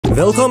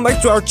Welcome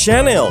back to our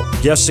channel.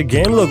 Guess the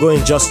game logo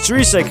in just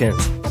 3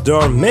 seconds. There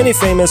are many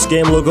famous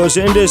game logos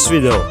in this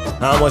video.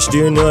 How much do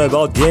you know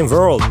about game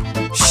world?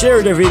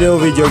 Share the video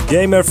with your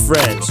gamer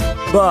friends.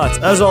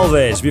 But as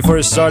always,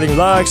 before starting,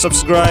 like,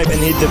 subscribe and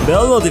hit the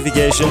bell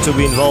notification to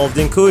be involved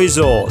in quiz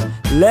all.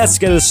 Let's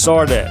get it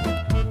started.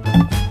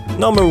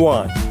 Number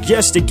 1.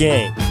 Guess the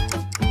game.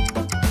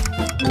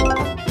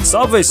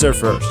 Subway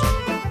Surfers.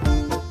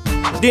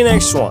 The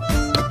next one.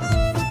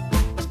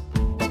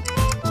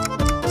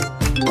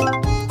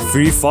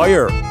 Free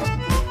Fire.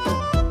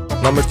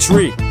 Number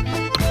 3.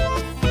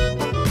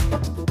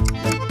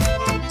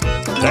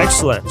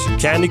 Excellent.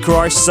 Candy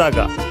Crush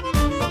Saga.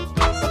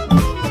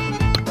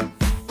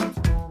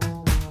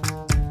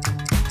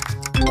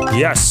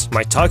 Yes,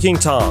 My Talking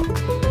Tom.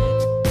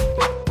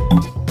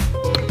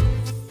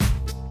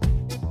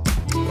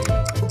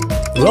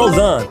 Well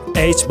done,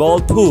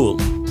 8-ball pool.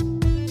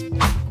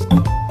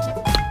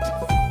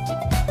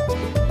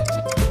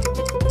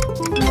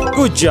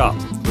 Good job,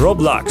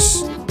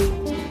 Roblox.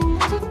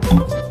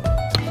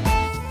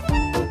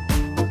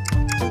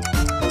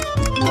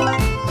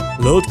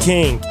 Load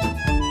King.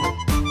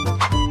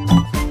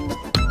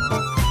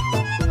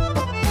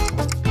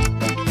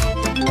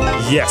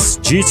 Yes,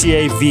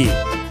 GTA V.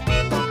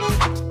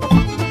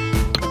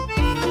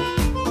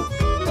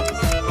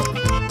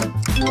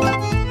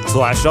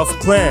 Clash of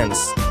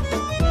Clans.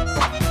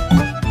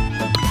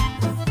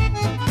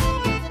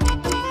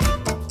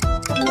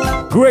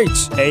 Great,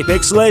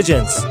 Apex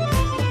Legends.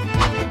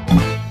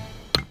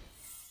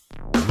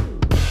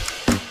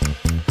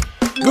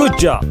 Good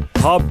job,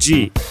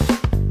 PUBG.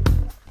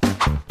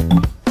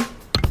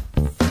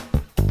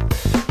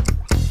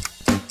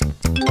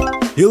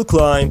 Hill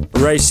Climb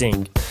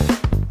Racing.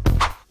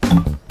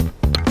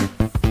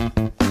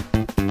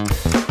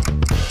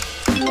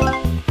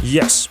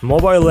 Yes,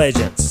 Mobile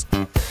Legends.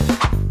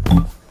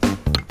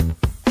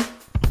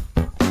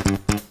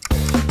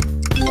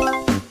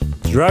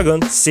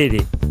 Dragon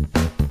City.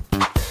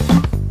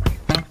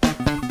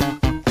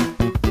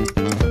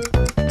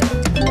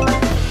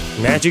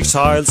 Magic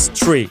Tiles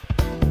 3.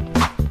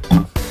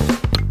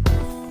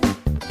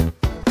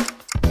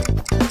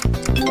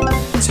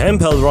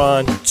 Temple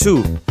Run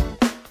 2.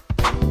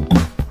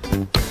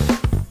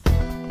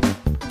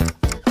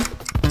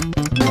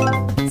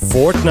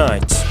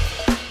 Fortnite.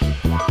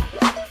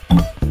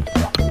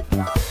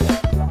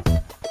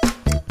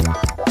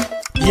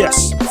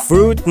 Yes,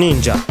 Fruit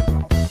Ninja.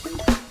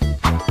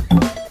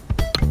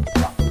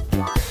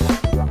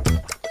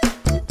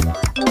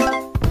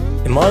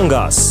 Among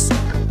Us.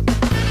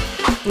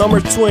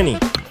 Number 20.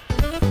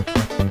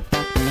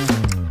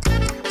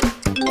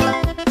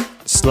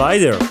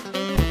 Slider.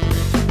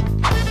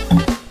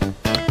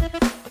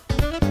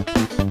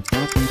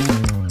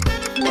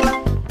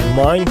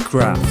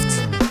 Minecraft.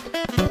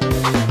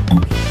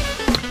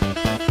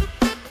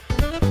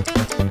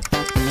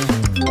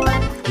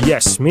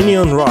 Yes,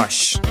 Minion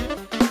Rush.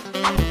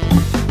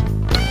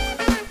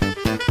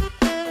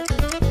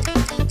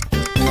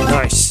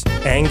 Nice,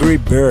 Angry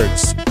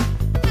Birds.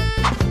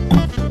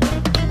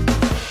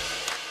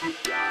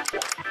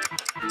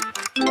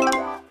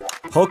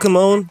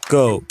 Pokemon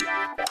Go.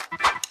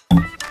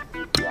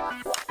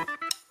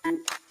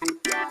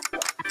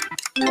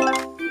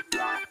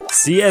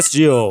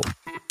 CSGO.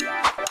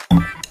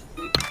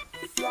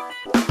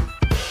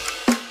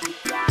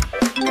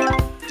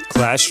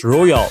 Clash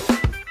Royale.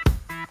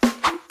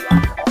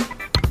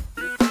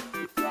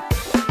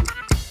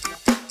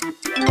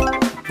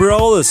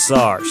 Brawl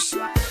Stars.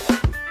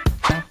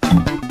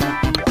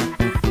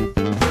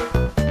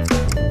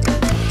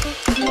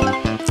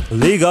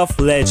 League of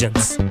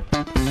Legends.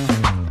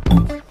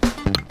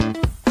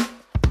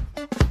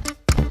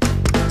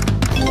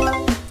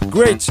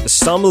 Great,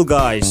 Stumble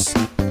Guys.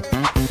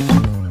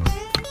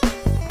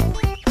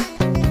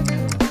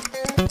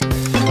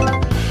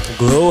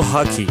 Glow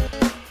Hockey.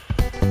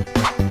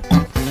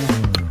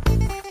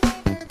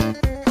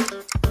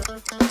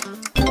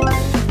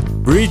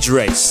 Bridge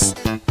Race.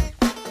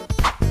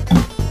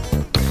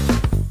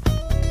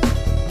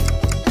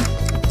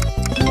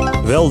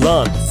 Well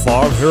done,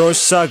 Farm Hero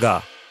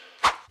Saga.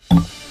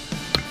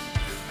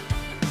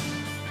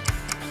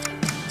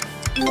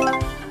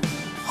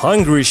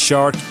 Hungry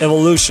Shark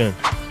Evolution.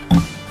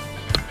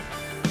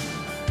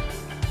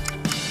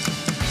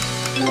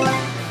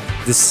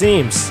 The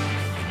Sims.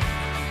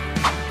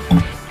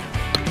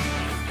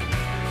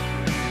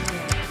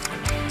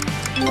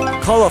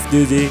 Call of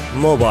Duty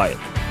Mobile.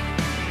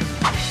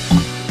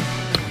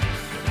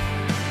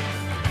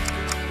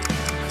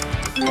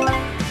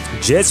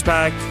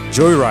 Jetpack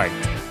Joyride.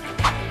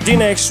 The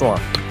next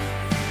one.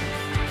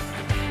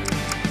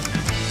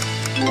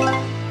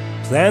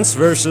 Plants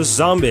vs.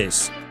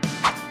 Zombies.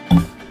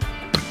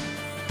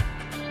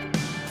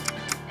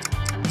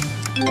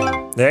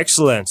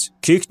 Excellent.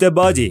 Kick the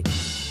Body.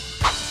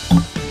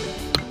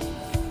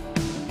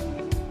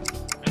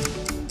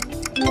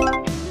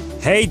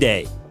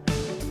 Heyday.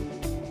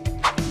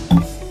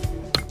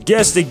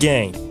 Guess the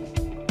game.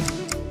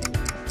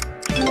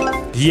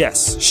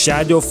 Yes,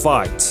 Shadow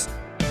Fight.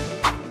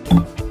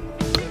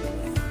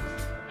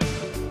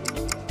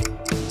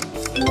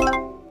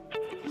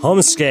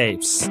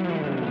 Homescapes.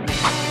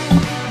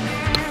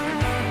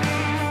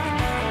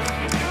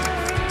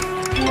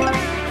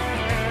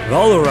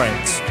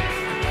 Valorant.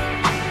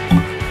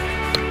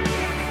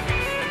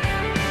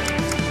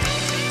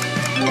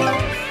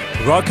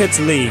 Rocket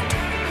League.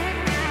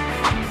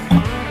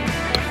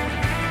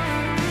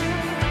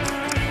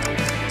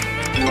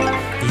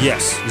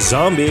 Yes,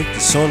 Zombie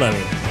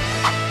Tsunami.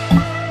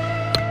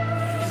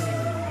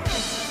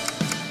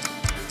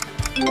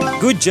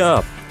 Good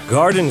job,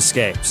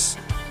 Gardenscapes.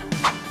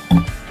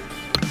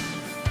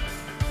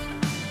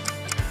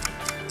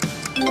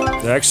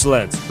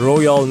 Excellent,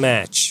 Royal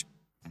Match.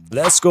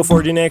 Let's go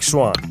for the next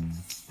one.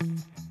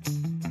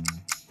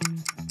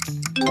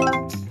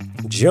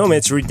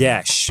 Geometry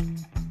Dash.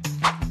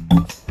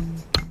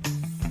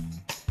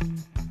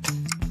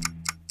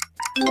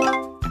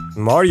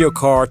 Mario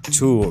Kart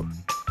Tour.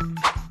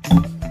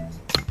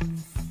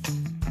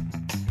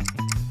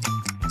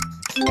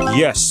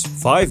 Yes,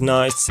 Five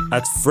Nights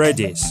at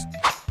Freddy's.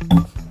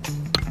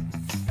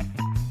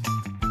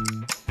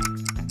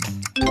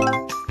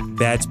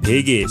 Bad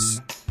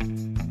Piggies.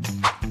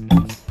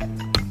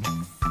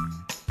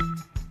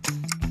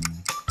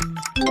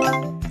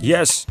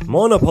 Yes,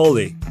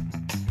 Monopoly.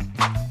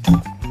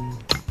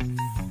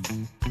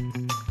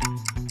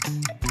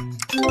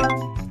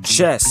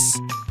 Chess.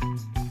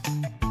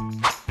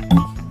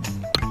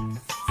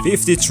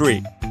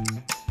 53.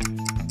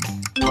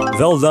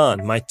 Well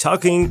done, my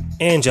talking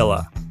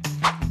Angela.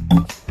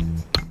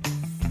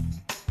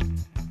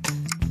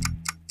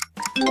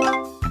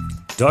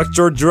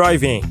 Dr.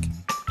 Driving.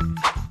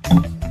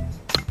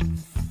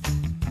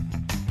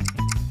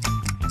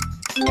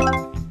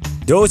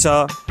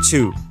 Dota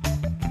 2.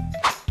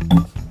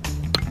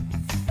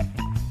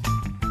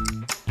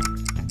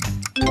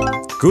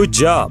 Good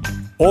job,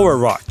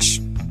 Overwatch.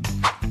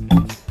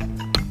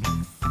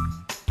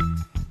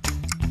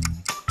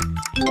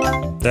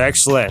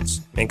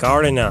 Excellent,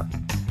 Macarena.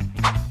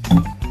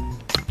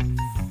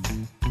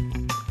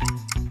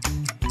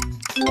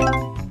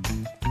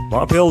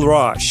 Mopil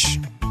Rush.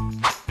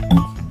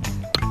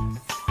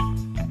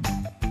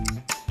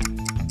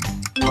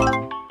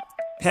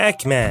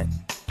 Pac-Man.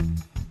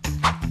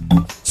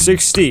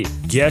 60.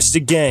 Guess the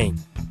game.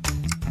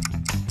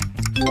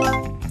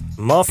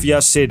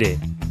 Mafia City.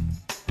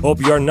 Hope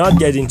you're not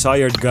getting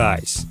tired,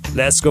 guys.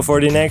 Let's go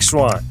for the next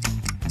one.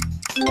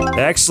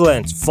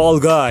 Excellent, Fall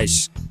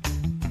Guys.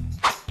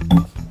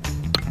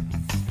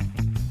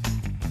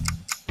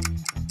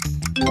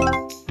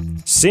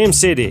 Sim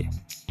City.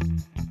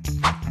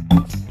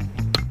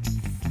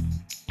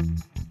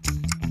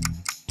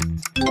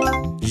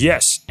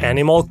 Yes,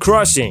 Animal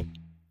Crossing.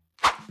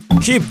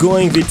 Keep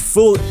going with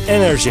full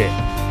energy.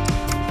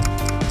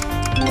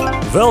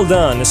 Well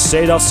done,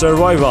 State of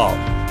Survival.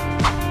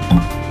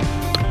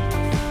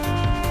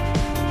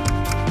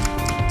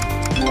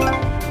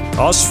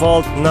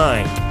 Asphalt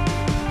 9.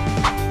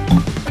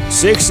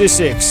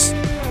 66.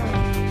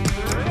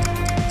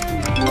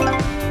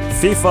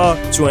 FIFA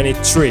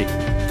 23.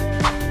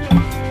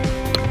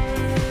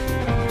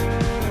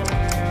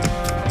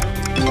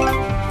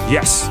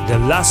 Yes, The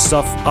Last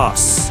of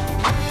Us.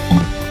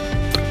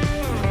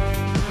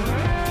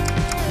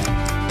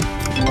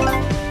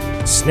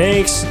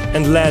 Snakes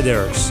and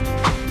Ladders.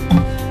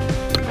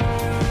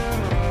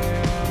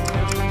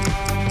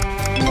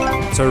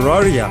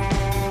 Terraria.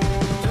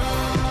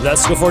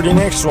 Let's go for the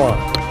next one.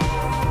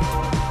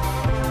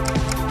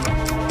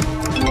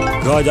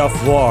 God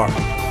of War.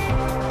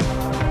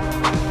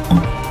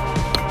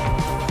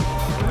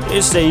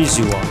 It's the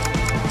easy one.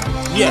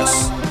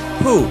 Yes,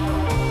 who?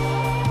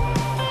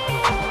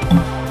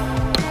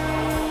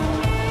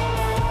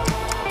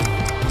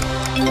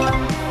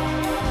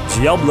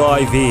 Diablo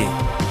IV.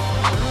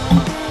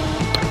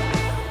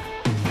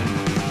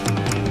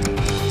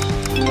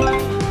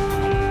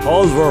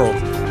 Whole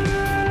World.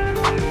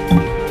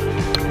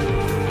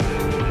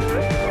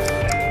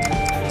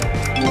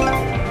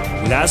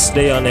 Last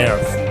Day on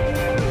Earth.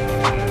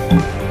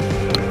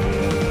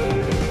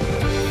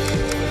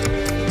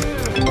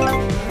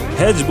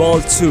 Hedgeball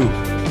 2.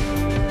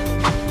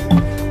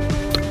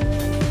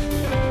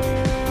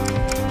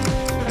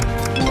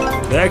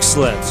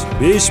 Excellent,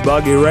 Beach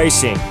Buggy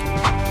Racing.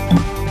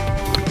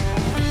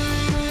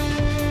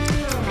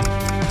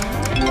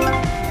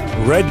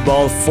 Red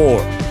Ball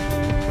 4.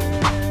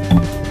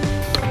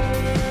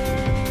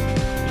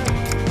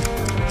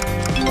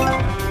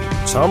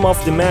 Tom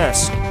of the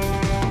Mask.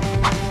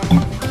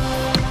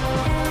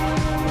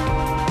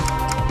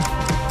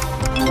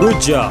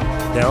 Good job,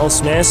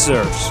 Dance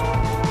Masters.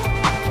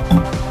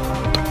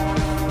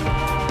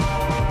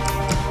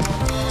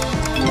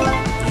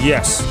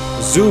 Yes,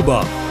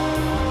 Zuba.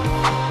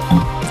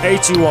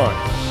 81.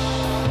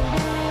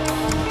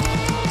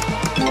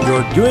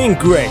 You're doing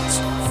great,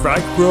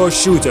 Frag Pro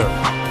Shooter.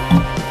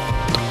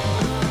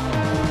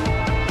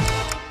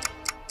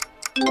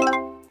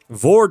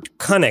 Word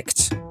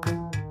Connect.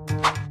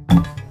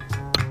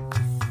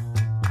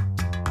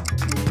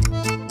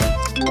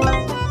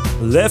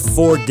 Left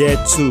 4 Dead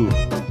 2.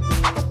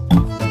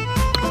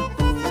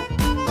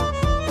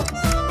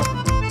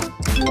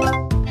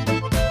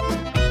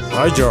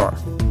 Hajar.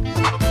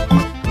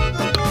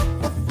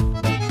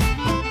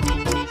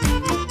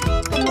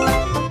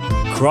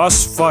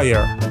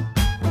 Crossfire.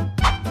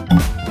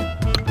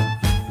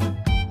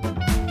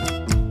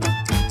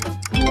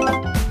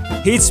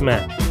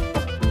 Hitman.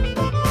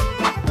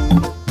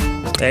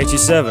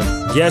 87.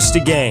 Guess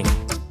the game.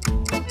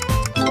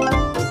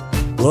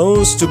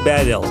 Loans to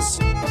Battles.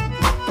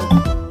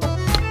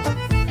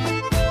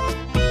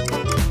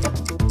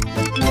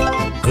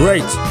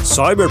 Great!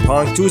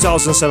 Cyberpunk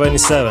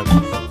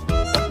 2077.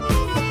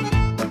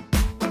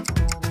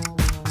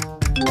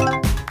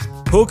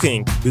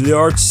 Hooking,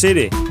 Billiard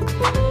City.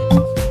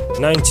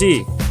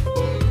 90.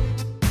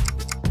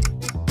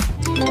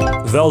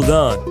 Well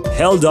done,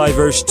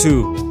 Helldivers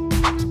 2.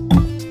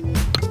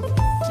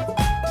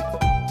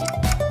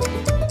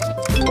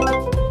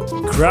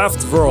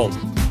 Craft World.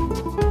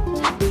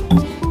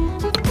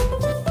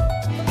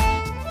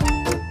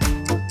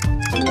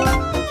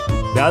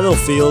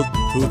 Battlefield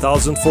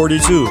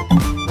 2042.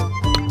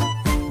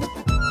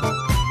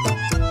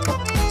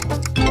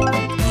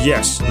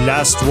 Yes,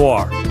 Last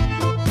War.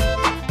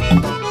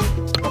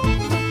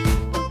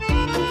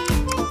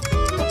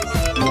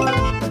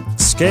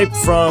 Escape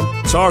from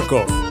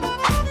Tarkov.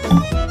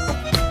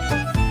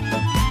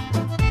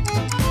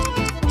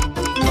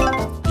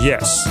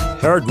 Yes,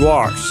 Herd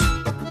Wars.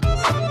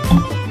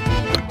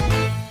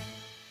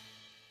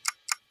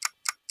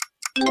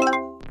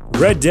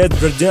 Red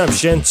Dead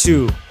Redemption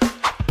 2.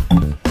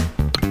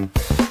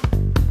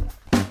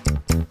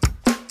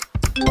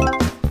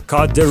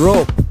 Cut the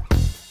Rope.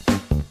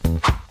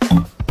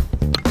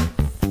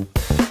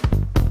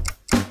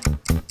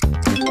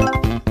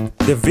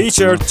 The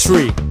Witcher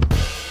 3.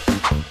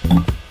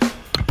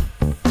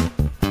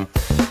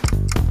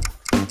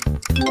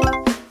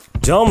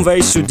 Dumb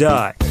Ways to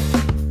Die.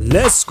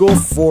 Let's go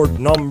for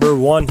number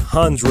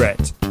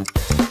 100.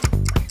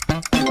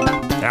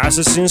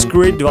 Assassin's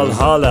Creed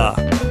Valhalla.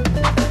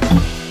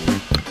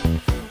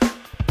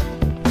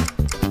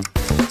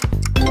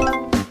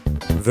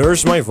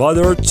 Where's My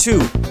Father 2?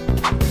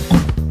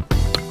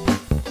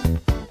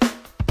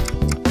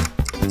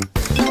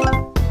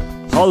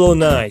 Hollow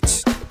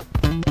Knight.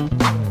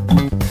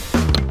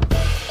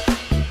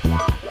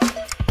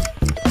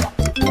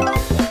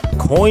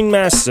 Coin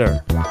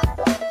Master.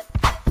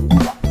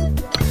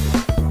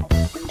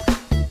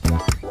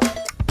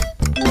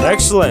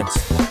 Excellent.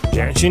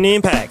 Genshin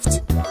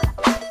Impact.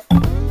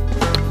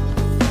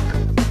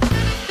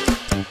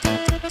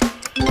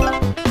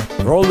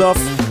 World of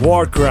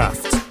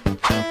Warcraft.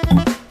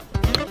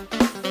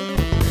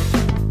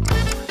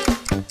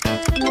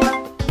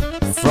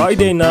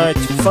 Friday Night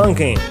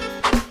Funkin'.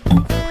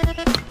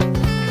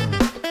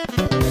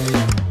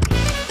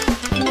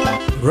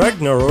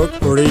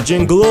 Ragnarok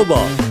Origin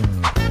Global.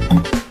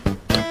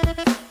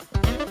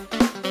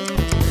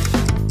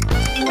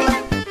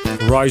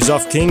 Rise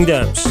of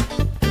Kingdoms.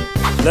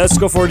 Let's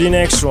go for the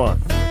next one.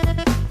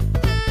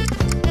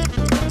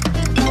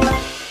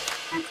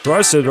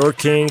 Crusader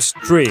Kings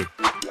 3.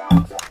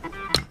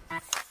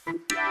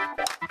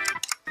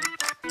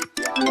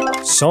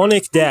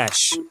 Sonic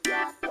Dash.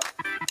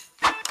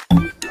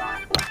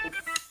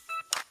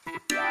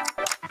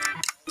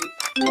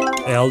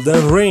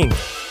 Elden Ring.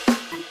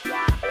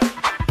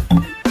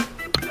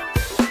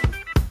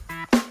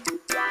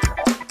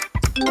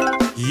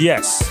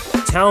 Yes,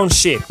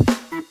 Township.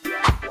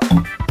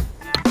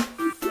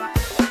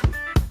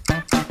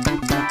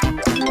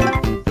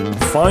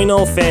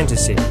 Final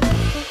Fantasy.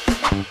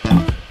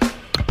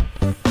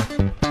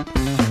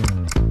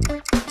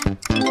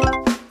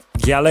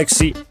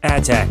 Galaxy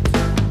Attack.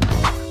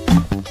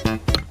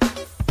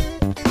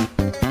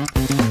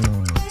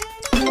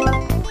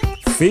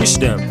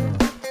 Fishdom.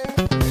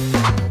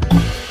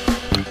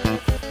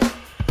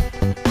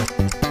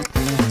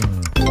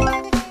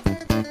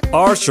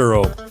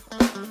 Archero.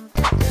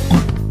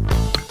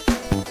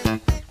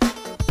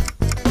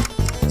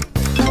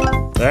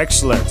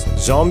 Excellent.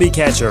 Zombie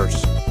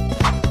Catchers.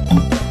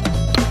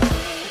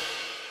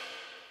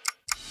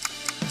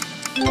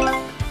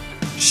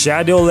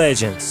 Shadow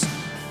Legends.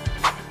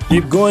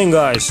 Keep going,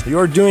 guys.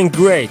 You're doing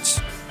great.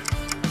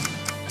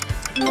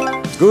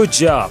 Good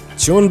job.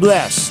 Toon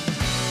Blast.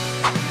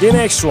 The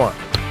next one.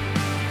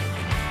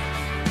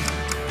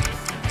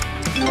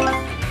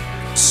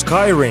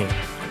 Skyrim.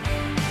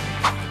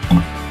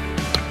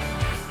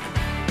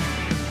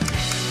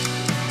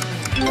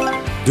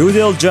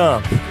 Doodle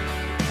Jump.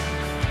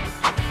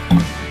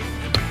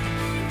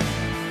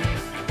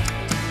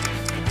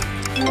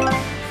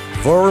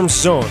 Worm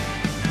Zone.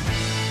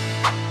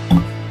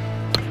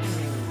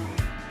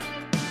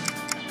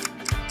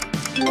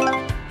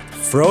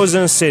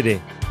 Frozen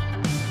City.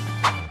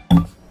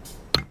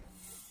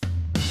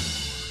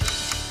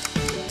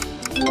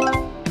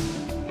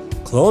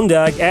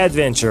 Klondike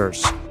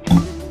Adventures.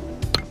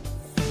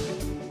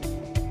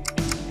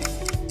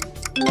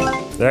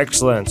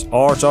 Excellent.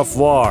 Art of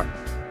War.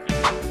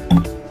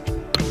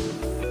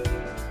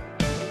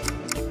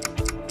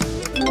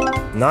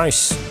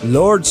 Nice.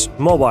 Lords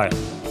Mobile.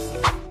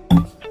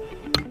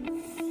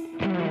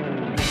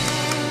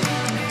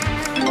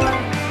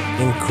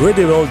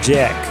 Incredible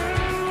Jack.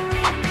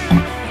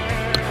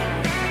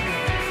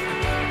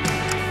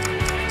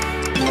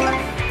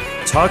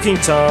 Talking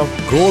Tom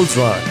Gold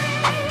Run.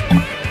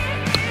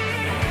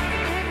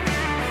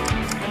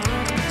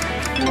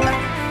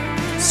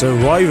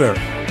 Survivor.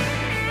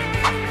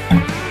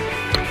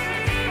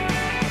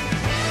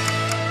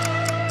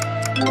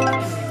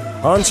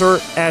 Hunter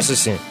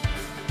Assassin.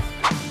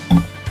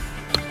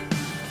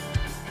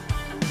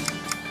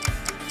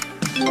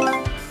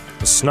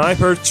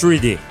 Sniper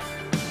 3D.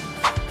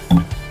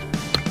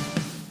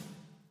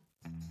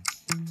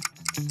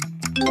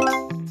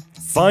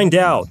 Find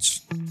out.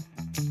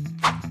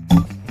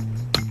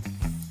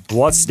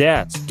 What's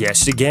that?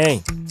 Guess the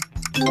game.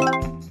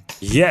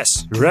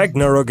 Yes,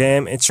 Ragnarok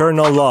game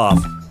Eternal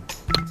Love.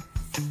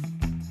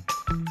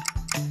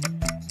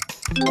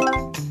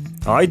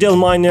 Idle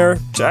Miner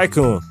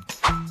Tycoon.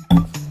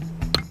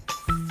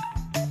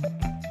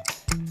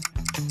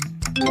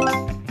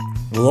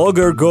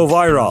 Logger Go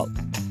Viral.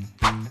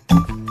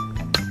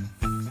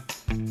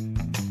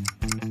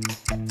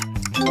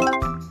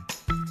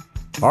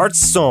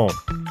 Hearthstone.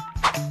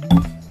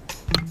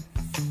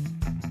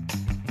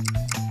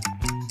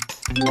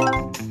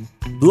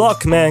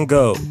 Block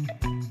Mango.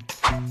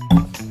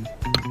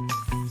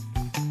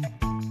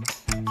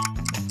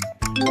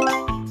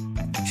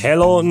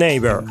 Hello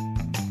Neighbor.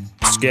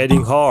 It's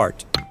getting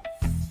hard.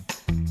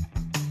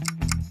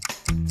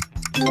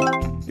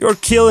 You're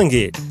killing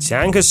it.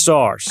 Tank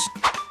stars.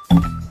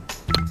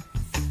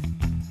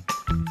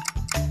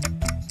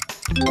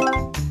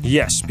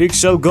 Yes,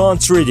 Pixel Gun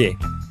 3D.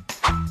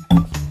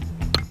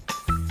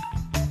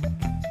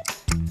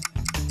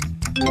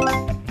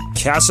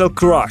 Castle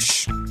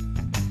Crush.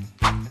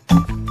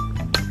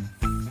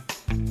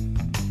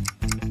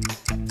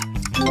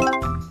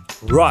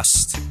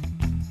 Rust.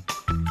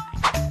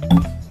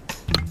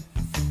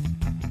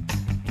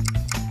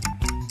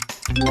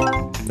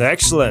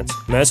 Excellent.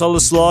 Metal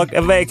Slug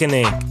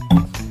Awakening.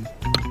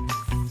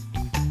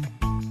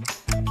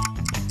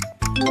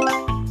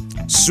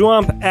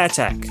 Swamp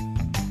Attack.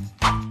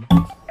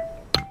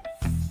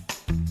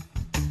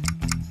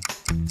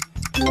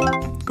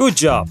 Good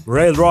job,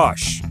 Rail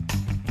Rush.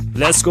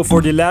 Let's go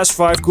for the last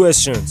 5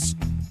 questions.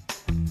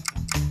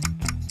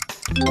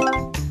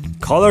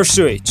 Color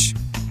switch.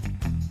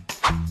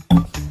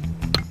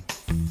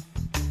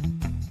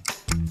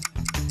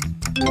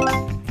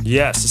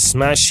 Yes,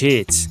 smash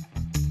hit.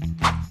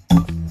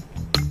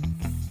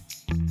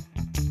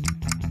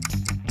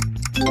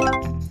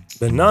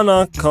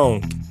 Banana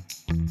cone.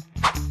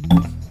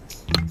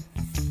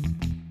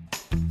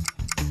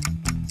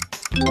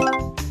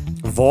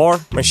 War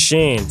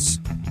machines.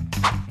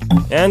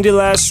 And the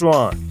last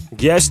one,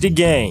 guess the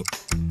game.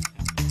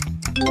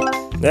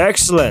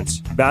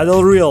 Excellent,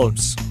 Battle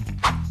Realms.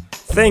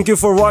 Thank you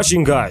for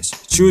watching, guys.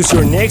 Choose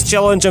your next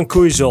challenge on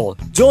Quizhole.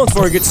 Don't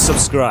forget to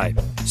subscribe.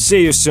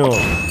 See you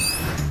soon.